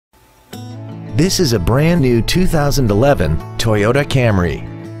This is a brand new 2011 Toyota Camry.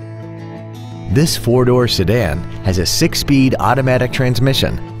 This four-door sedan has a 6-speed automatic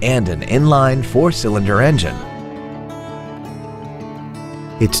transmission and an inline 4-cylinder engine.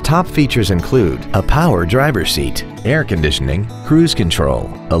 Its top features include a power driver's seat, air conditioning, cruise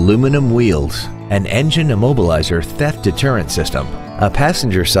control, aluminum wheels, an engine immobilizer theft deterrent system, a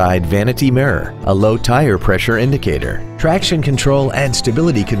passenger side vanity mirror, a low tire pressure indicator, traction control and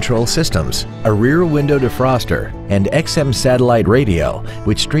stability control systems, a rear window defroster, and XM satellite radio,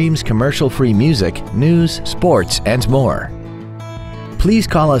 which streams commercial-free music, news, sports, and more. Please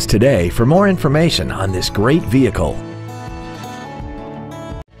call us today for more information on this great vehicle.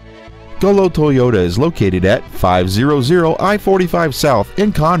 Gullo Toyota is located at 500 I-45 South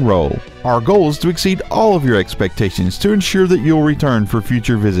in Conroe. Our goal is to exceed all of your expectations to ensure that you'll return for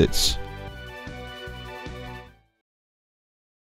future visits.